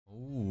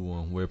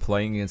we're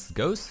playing against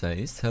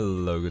Ghostface.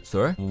 Hello, good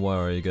sir. Where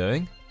are you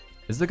going?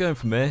 Is it going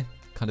for me?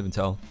 Can't even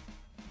tell.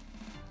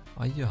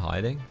 Are you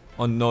hiding?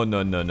 Oh, no,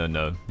 no, no, no,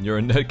 no.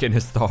 You're not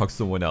gonna stalk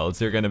someone else.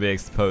 You're gonna be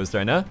exposed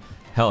right now.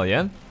 Hell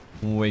yeah.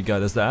 We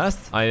got his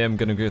ass. I am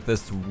gonna get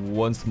this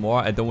once more.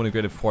 I don't want to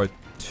get it for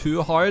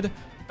too hard.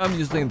 I'm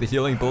using the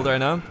healing build right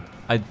now.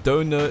 I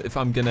don't know if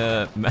I'm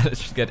gonna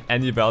manage to get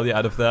any value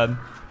out of that.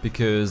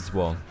 Because,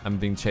 well, I'm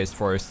being chased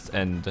first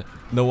and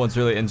no one's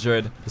really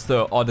injured.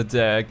 So auto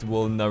deck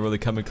will not really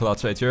come in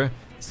clutch right here.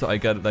 So I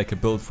got like a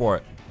build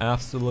for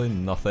absolutely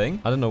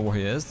nothing. I don't know where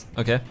he is.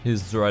 Okay,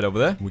 he's right over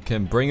there. We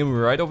can bring him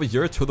right over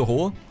here to the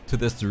hole. To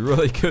this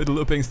really good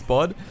looping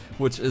spot.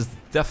 Which is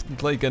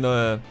definitely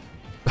gonna...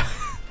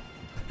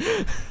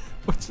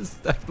 which is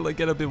definitely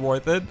gonna be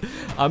worth it.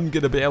 I'm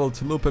gonna be able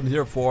to loop him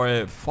here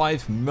for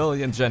 5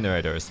 million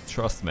generators.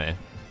 Trust me.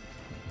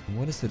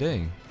 What is he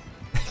doing?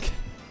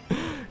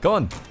 Go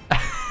on.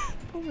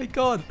 Oh my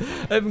god.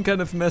 I even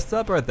kind of messed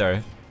up right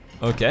there.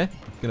 Okay.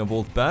 Gonna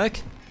vault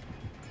back.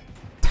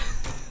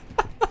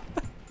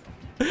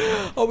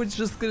 Are we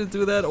just gonna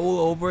do that all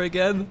over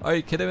again? Are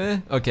you kidding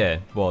me?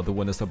 Okay. Well, the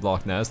windows are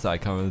blocked now, so I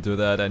can't really do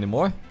that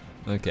anymore.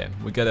 Okay.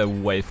 We gotta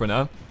wait for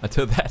now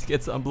until that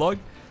gets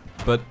unblocked.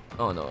 But,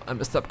 oh no. I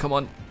messed up. Come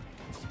on.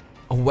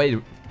 Oh, wait.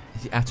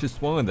 He actually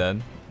swung on that.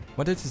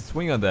 Why did he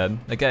swing on that?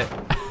 Okay.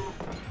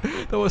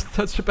 That was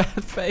such a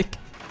bad fake.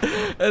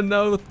 And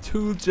now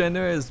 2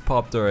 generators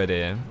popped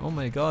already. Oh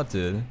my god,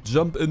 dude.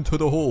 Jump into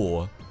the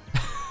hole.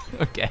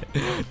 Okay.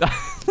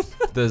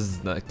 This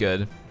is not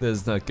good. This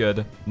is not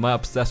good. My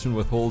obsession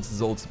with holes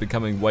is also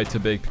becoming way too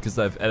big because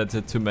I've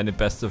edited too many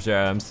best of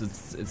jams.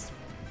 It's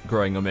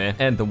growing on me.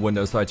 And the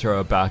windows right here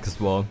are back as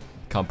well.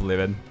 Can't believe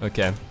it.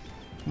 Okay.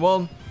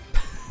 Well,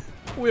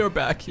 we are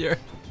back here.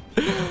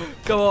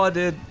 Come on,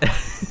 dude.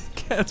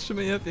 Catch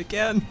me if you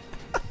can.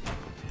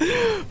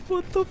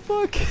 What the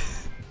fuck?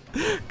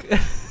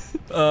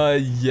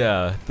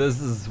 Yeah,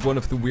 this is one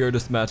of the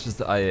weirdest matches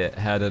I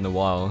had in a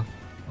while.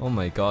 Oh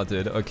my god,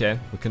 dude. Okay,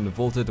 we can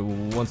vault it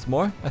once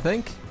more, I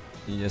think.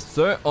 Yes,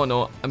 sir. Oh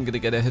no, I'm gonna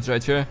get a hit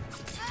right here.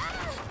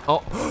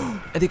 Oh,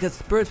 and he got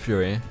Spirit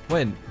Fury.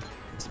 Wait,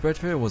 Spirit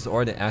Fury was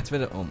already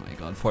activated? Oh my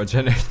god, 4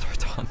 generators are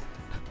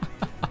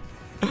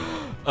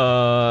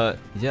done.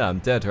 Yeah, I'm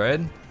dead,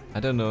 right? I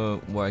don't know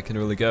where I can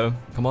really go.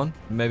 Come on,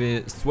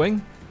 maybe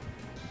swing?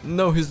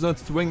 No, he's not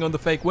swinging on the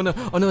fake window.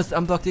 Oh no, it's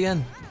unblocked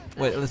again.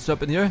 Wait, let's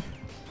jump in here.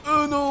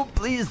 Oh no,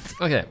 please.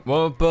 Okay,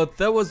 well, but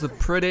that was a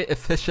pretty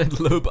efficient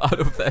loop out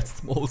of that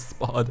small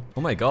spot.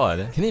 Oh my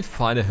god, can he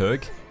find a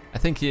hook? I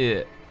think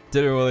he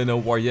didn't really know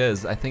where he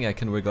is. I think I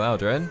can wiggle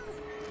out, right?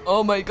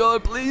 Oh my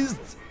god, please.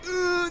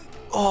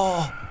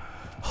 Oh,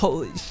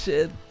 holy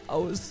shit. I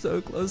was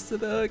so close to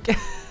the hook.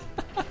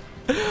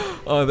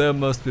 Oh, that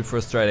must be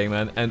frustrating,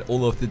 man. And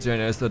all of the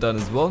generators are done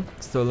as well.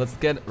 So let's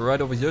get right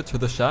over here to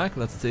the shack.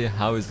 Let's see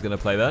how he's gonna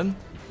play then.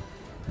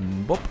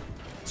 Boop.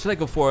 Should I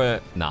go for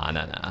a... Nah.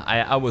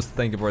 I was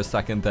thinking for a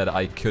second that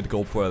I could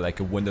go for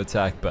like a window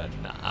attack, but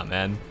nah,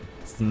 man.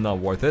 It's not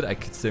worth it. I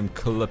could see him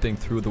clipping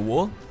through the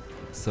wall.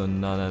 So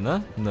nah.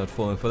 Not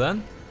falling for that.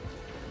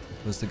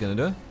 What's he gonna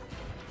do?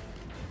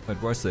 Wait,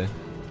 where's he? Oh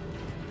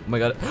my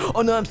god.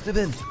 Oh no, I'm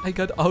stupid. I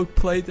got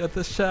outplayed at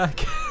the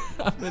shack.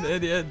 I'm an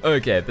idiot.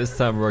 Okay, this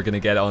time we're gonna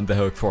get on the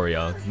hook for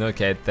y'all.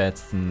 Okay,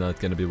 that's not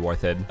gonna be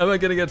worth it. Am I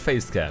gonna get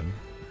face cam?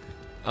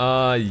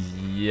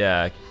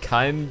 Yeah,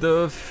 kind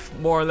of,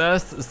 more or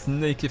less. A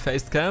sneaky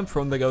face cam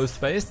from the ghost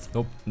face.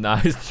 Nope, nah,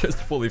 he's just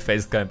fully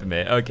face camping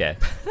me. Okay.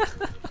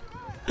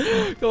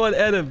 Go on,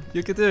 Adam,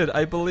 you can do it.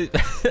 I believe.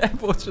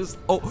 We'll just.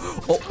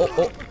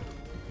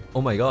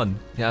 Oh my god,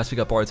 he actually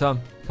got bored,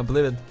 Tom. Can't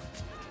believe it.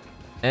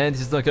 And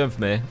he's not going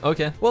for me.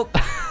 Okay, well.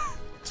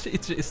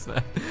 GG's,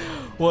 man.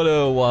 What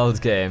a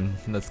wild game.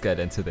 Let's get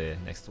into the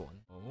next one.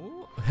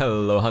 Oh,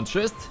 hello,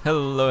 Huntress.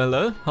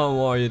 Hello. How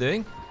are you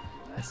doing?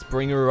 Let's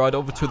bring her right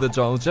over to the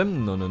jungle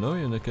gym. No,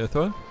 you're not gonna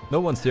throw. No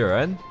one's here,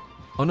 right?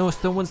 Oh no,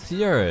 someone's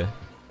here.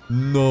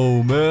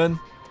 No, man.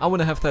 I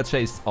wanna have that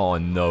chase. Oh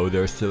no,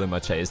 they're stealing my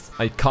chase.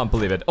 I can't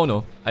believe it. Oh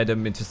no, I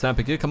didn't mean to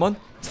sandpick you. Come on,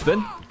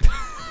 spin.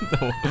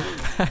 No.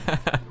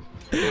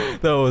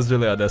 That was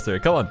really unnecessary.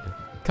 Come on,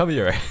 come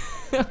here.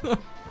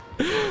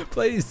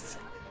 Please.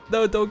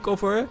 No, don't go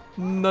for it.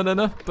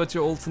 No. But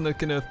you're also not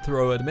gonna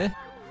throw at me.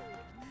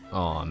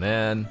 Oh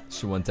man,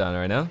 she went down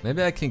right now.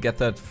 Maybe I can get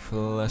that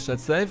flashlight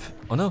save.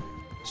 Oh no,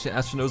 she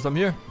actually knows I'm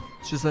here.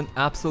 She's an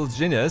absolute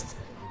genius.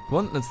 Come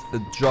on, let's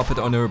drop it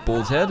on her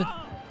bald head.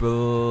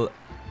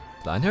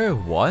 Blind her?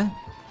 What?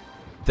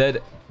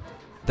 That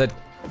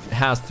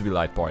has to be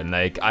light born.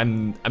 Like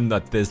I'm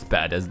not this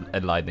bad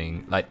at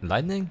lightning.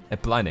 Lightning?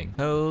 At blinding.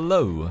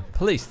 Hello,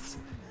 police.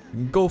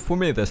 Go for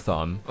me this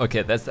time.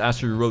 Okay, that's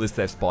actually a really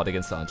safe spot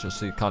against Huntress.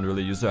 She can't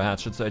really use her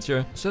hatchets right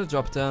here. Should I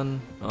drop it down?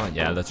 Oh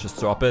yeah, let's just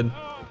drop it.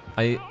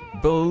 I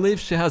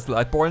believe she has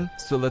Lightborn,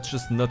 so let's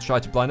just not try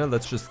to blind her.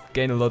 Let's just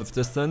gain a lot of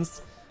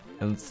distance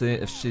and see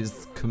if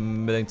she's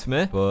committing to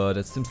me. But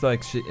it seems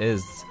like she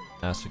is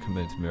actually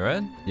committing to me,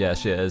 right? Yeah,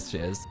 she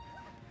is.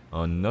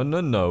 Oh,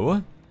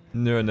 no.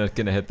 You're not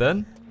gonna hit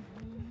then.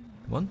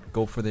 Come on,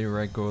 go for the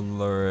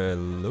regular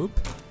loop.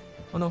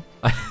 Oh no,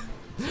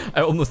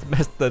 I almost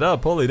messed that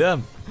up. Holy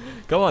damn!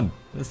 Come on,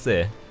 let's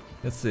see.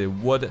 Let's see.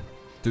 What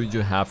do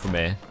you have for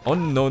me? Oh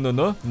no, no,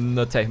 no!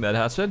 Not taking that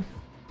hatchet.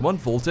 Come on,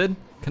 vaulted.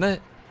 Can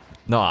I?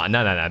 No,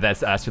 no, no, no.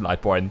 That's actually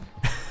Lightborn.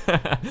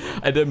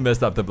 I didn't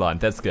mess up the blind.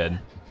 That's good.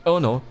 Oh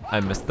no,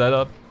 I messed that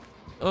up.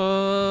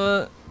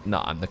 No,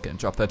 I'm not gonna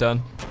drop that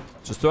down.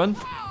 Just run.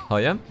 Oh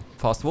yeah,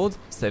 fast vault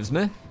saves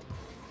me.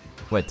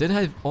 Wait, didn't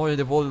I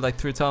already vaulted like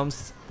 3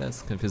 times?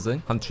 That's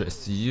confusing.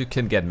 Huntress, you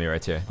can get me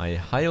right here. I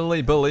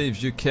highly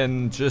believe you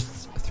can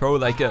just throw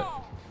like a...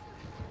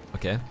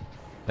 Okay.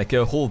 Like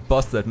a whole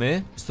bus at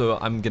me. So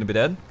I'm gonna be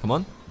dead. Come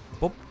on.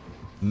 Boop.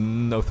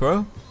 No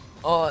throw.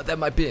 Oh, that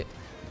might be...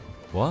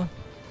 What?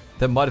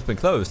 That might have been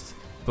close.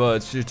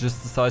 But she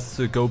just decides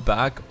to go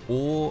back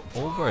all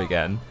over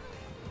again.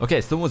 Okay,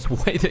 someone's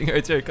waiting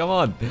right here. Come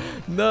on.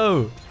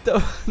 No.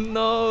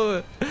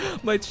 No.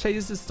 My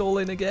chase is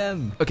stolen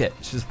again. Okay,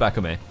 she's back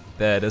on me.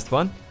 That is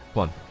fun.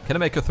 Come on. Can I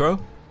make a throw?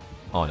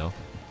 Oh, no.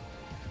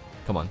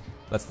 Come on.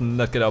 Let's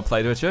not get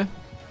outplayed right here.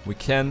 We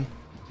can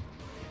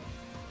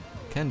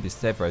be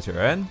safe right here,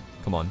 right?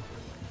 Come on.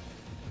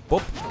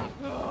 Boop.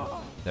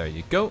 There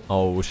you go.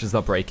 Oh, she's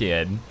not breaking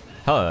in.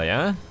 Hell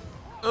yeah.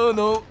 Oh,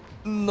 no.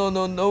 No,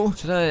 no, no.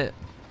 Should I...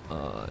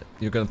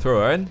 you're gonna throw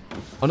her in?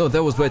 Oh, no.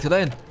 That was way too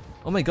late.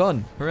 Oh my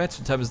god, her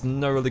action time is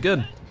not really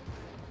good.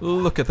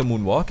 Look at the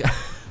moonwalk.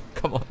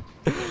 Come on.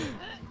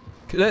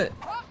 Could I?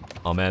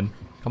 Oh man,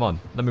 come on.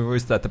 Let me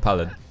reset the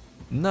pallet.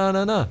 No,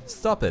 no, no.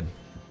 Stop it.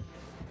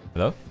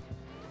 Hello?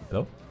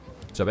 Hello?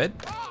 Jump in?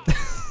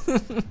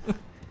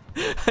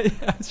 I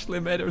actually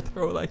made her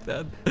throw like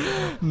that.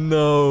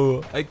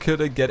 No, I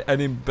couldn't get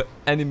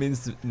any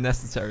means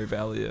necessary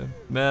value.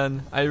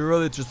 Man, I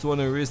really just want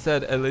to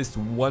reset at least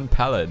 1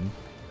 pallet.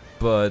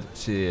 But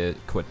she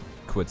quit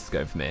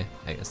going for me,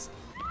 I guess.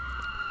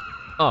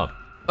 Oh,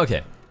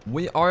 okay.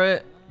 We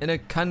are in a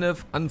kind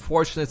of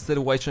unfortunate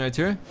situation right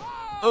here.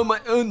 Oh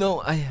my, oh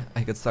no, I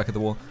got stuck at the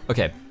wall.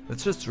 Okay,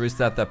 let's just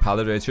reset that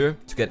pallet right here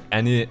to get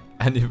any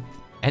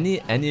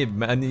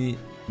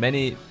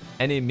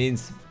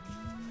means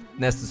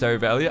necessary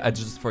value. I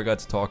just forgot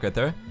to talk right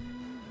there.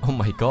 Oh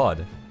my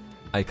god.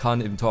 I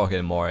can't even talk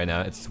anymore right now.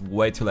 It's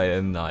way too late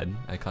at night.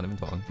 I can't even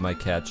talk. My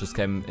cat just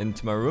came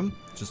into my room.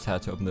 Just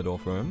had to open the door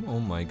for him. Oh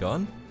my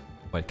god.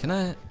 Wait, can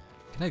I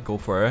go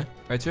for her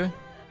right here?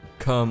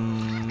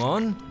 Come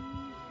on.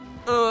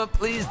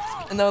 Please.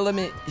 And now let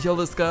me heal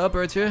this guy up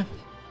right here.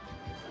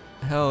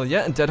 Hell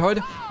yeah, and dead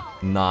hard.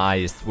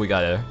 Nice, we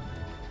got her.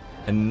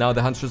 And now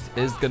the Huntress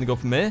is gonna go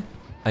for me.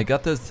 I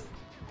got this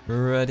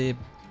ready,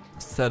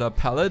 set up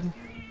pallet.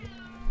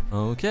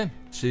 Okay,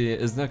 she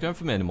is not going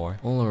for me anymore.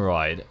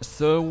 Alright,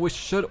 so we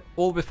should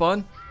all be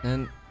fine.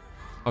 And,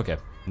 okay,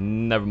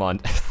 never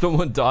mind.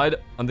 Someone died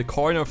on the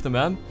corner of the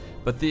map.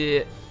 But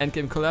the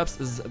endgame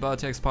collapse is about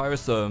to expire,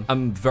 so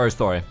I'm very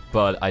sorry.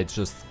 But I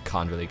just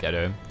can't really get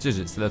her.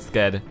 GG's, let's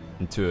get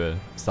into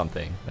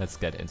something. Let's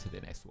get into the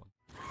next one.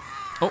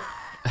 Oh,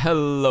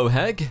 hello,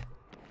 Hag.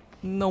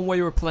 No way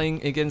you were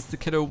playing against the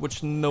kiddo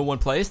which no one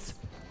plays.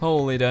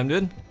 Holy damn,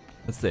 dude.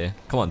 Let's see.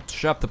 Come on,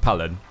 trap the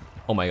pallet.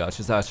 Oh my god,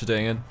 she's actually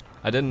doing it.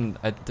 I didn't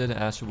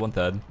actually want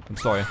that. I'm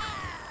sorry.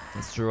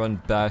 Let's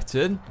run back to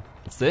it.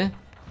 Let's see.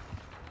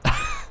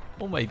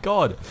 Oh my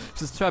god,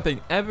 she's trapping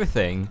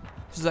everything.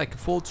 She's like a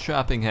full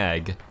trapping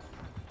hag.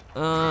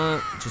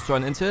 Just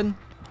run into it.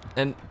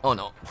 And, oh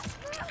no.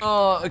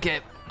 Oh, okay.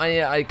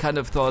 I kind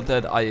of thought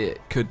that I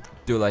could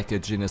do like a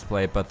genius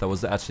play, but that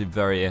was actually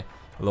very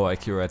low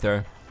IQ right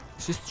there.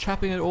 She's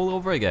trapping it all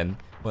over again.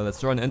 Well,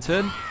 let's run into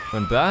it.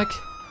 Run back.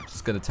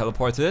 She's gonna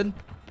teleport in.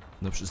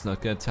 Nope, she's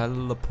not gonna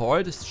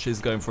teleport.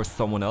 She's going for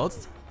someone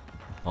else.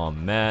 Oh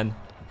man.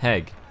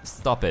 Hag,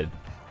 stop it.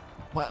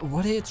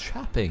 What are you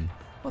trapping?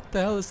 What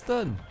the hell is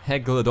that?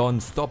 Heglodon,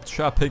 stop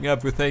trapping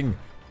everything.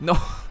 No.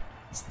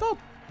 Stop.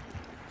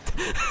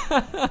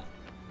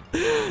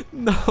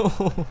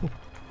 No.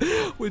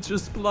 We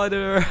just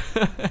blinded her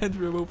and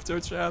removed her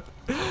trap.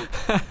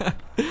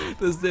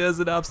 This day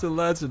is an absolute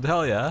legend.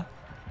 Hell yeah.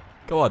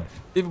 Come on.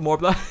 Even more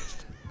blind.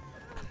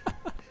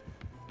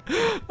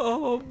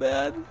 Oh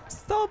man.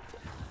 Stop.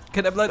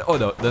 Can I blind? Oh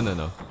no. No, no,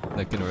 no.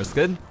 Not gonna risk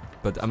it.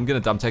 But I'm gonna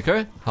dump take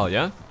her. Hell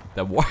yeah.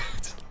 That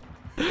worked.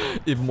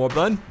 Even more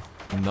blind.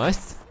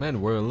 Nice. Man,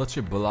 we're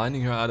literally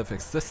blinding her out of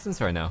existence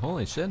right now.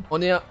 Holy shit.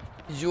 Onia,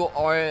 you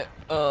are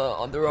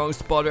on the wrong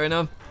spot right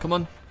now. Come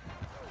on.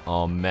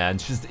 Oh man,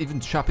 she's even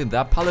trapping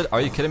that pallet.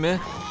 Are you kidding me?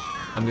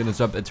 I'm gonna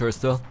jump into her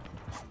still.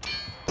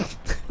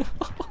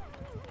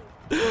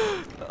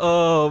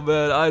 Oh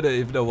man, I don't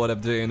even know what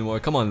I'm doing anymore.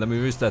 Come on, let me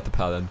reset the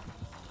pallet.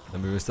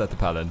 Let me reset the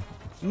pallet.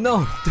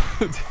 No,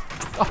 dude,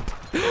 stop.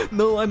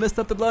 No, I messed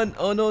up the blind.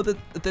 Oh no,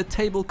 the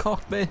table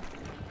cocked me.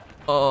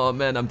 Oh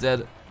man, I'm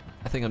dead.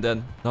 I think I'm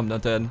dead. No, I'm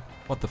not dead.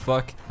 What the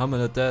fuck? How am I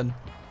not dead?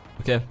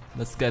 Okay,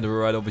 let's get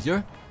right over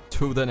here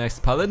to the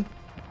next pallet.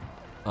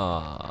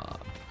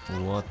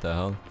 What the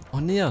hell? Oh,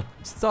 Nia,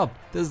 stop.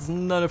 This is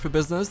none of your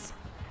business.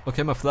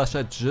 Okay, my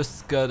flashlight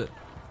just got...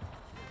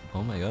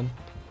 Oh my god.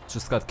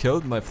 just got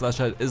killed. My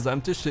flashlight is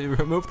empty. She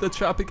removed the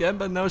trap again,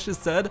 but now she's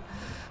dead.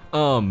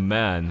 Oh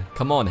man.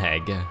 Come on,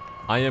 Hag.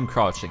 I am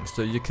crouching,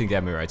 so you can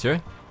get me right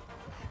here.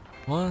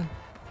 What?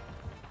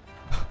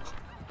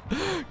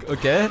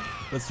 Okay,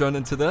 let's run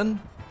into them.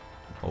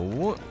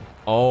 Oh.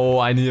 Oh,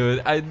 I knew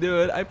it. I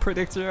knew it. I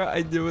predicted her.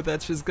 I knew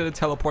that she's gonna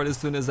teleport as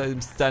soon as I'm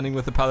standing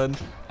with the paladin.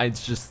 I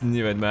just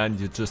knew it, man.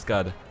 You just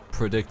got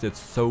predicted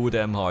so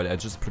damn hard. I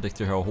just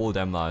predicted her whole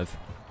damn life.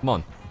 Come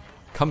on.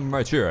 Come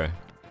right here.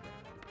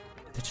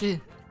 Did she?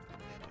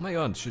 Oh my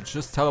god, she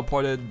just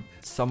teleported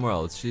somewhere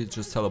else. She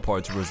just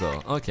teleported to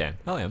Brazil. Okay,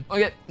 hell yeah.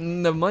 Okay,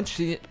 never mind.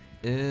 She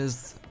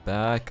is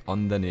back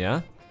on the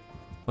Nia.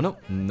 Oh no,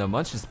 never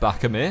mind. She's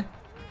back at me.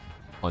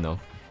 Oh no,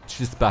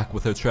 she's back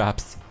with her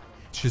traps.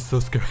 She's so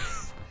scared.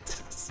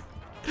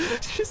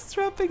 She's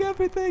trapping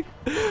everything.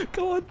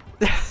 Come on.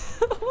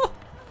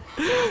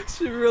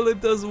 She really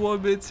does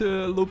want me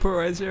to loop her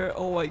right here.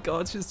 Oh my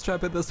god, she's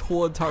trapping this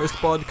whole entire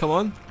spot. Come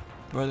on.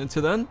 Run into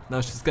them.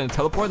 Now she's gonna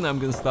teleport and I'm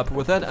gonna slap her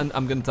with it and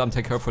I'm gonna dump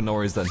take her for no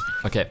reason.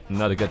 Okay,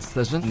 not a good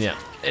decision. Yeah,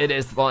 it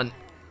is fun.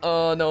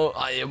 Oh no,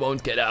 I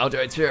won't get out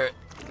right here.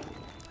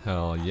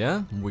 Hell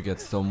yeah, we get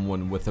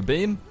someone with a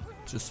beam.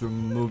 Just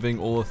removing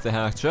all of the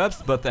hack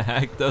traps, but the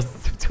hack does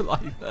seem to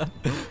like that.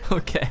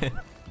 Okay.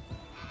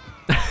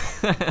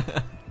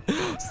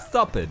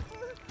 Stop it.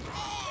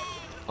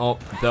 Oh,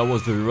 that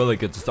was a really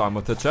good start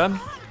with the trap.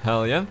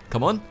 Hell yeah,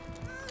 come on.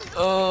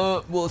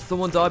 Will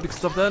someone die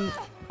because of that?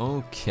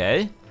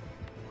 Okay.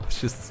 Oh,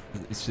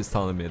 she's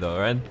telling me though,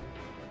 right?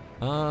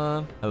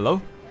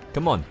 Hello?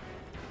 Come on.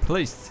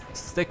 Please,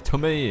 stick to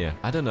me.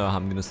 I don't know how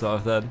I'm gonna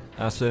solve that,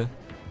 actually.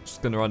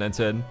 Just gonna run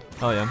into it.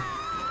 Oh yeah.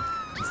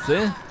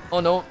 See? Oh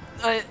no,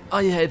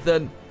 I hate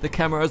that. The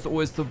camera is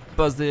always so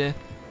buzzy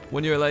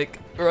when you're like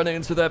running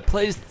into that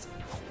place.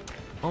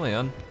 Oh my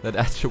god, that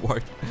actually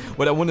worked.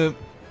 Wait, I wanna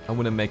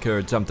make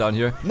her jump down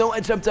here. No,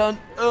 I jumped down.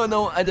 Oh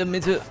no, I didn't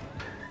mean to.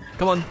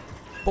 Come on.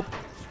 Boop.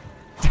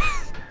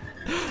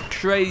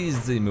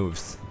 Crazy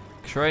moves.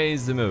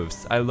 Crazy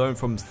moves. I learned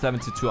from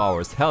 72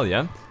 hours. Hell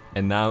yeah.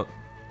 And now,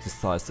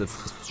 decisive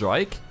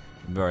strike.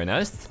 Very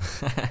nice.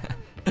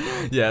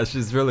 Yeah,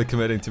 she's really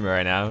committing to me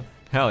right now.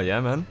 Hell yeah,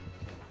 man.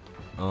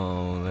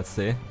 Oh, let's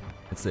see.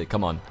 Let's see.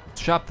 Come on.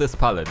 Trap this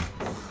paladin.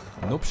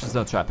 Nope, she's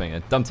not trapping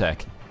it. Dumb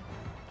tech.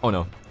 Oh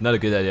no, not a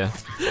good idea.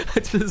 I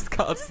just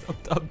got some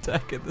dumb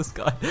tech in this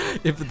guy,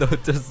 even though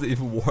it doesn't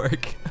even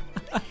work.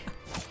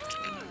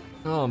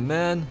 Oh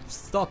man,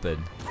 stop it.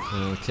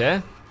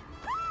 Okay.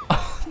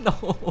 Oh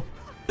no.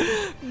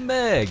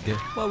 Meg,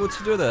 why would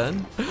you do that?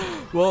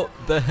 Well,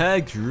 the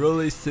hag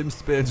really seems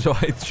to be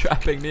enjoying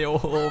trapping me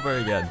all over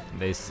again.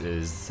 This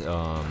is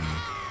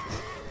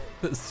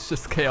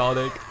just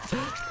chaotic.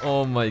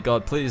 Oh my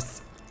god,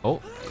 please.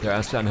 Oh, they're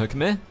actually unhooking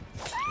me.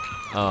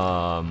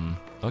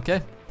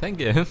 Okay, thank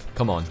you.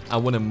 Come on, I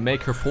want to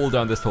make her fall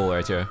down this hole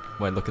right here.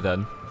 Wait, look at that.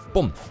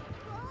 Boom.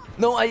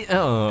 No,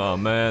 oh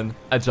man,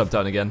 I jumped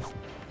down again.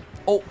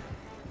 Oh.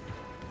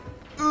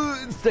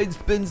 Insane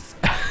spins.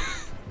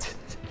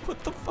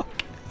 What the fuck?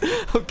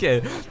 Okay,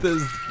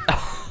 this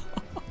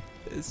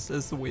it's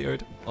just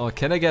weird. Oh,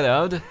 can I get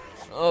out?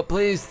 Oh,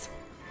 please.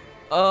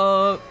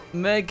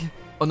 Meg.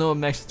 Oh no,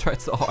 Meg's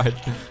tried so hard.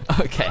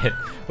 Okay,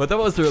 but that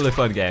was a really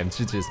fun game.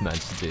 GG's, man,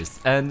 GG's.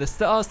 And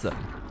stay awesome.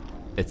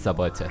 It's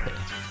about Tithi.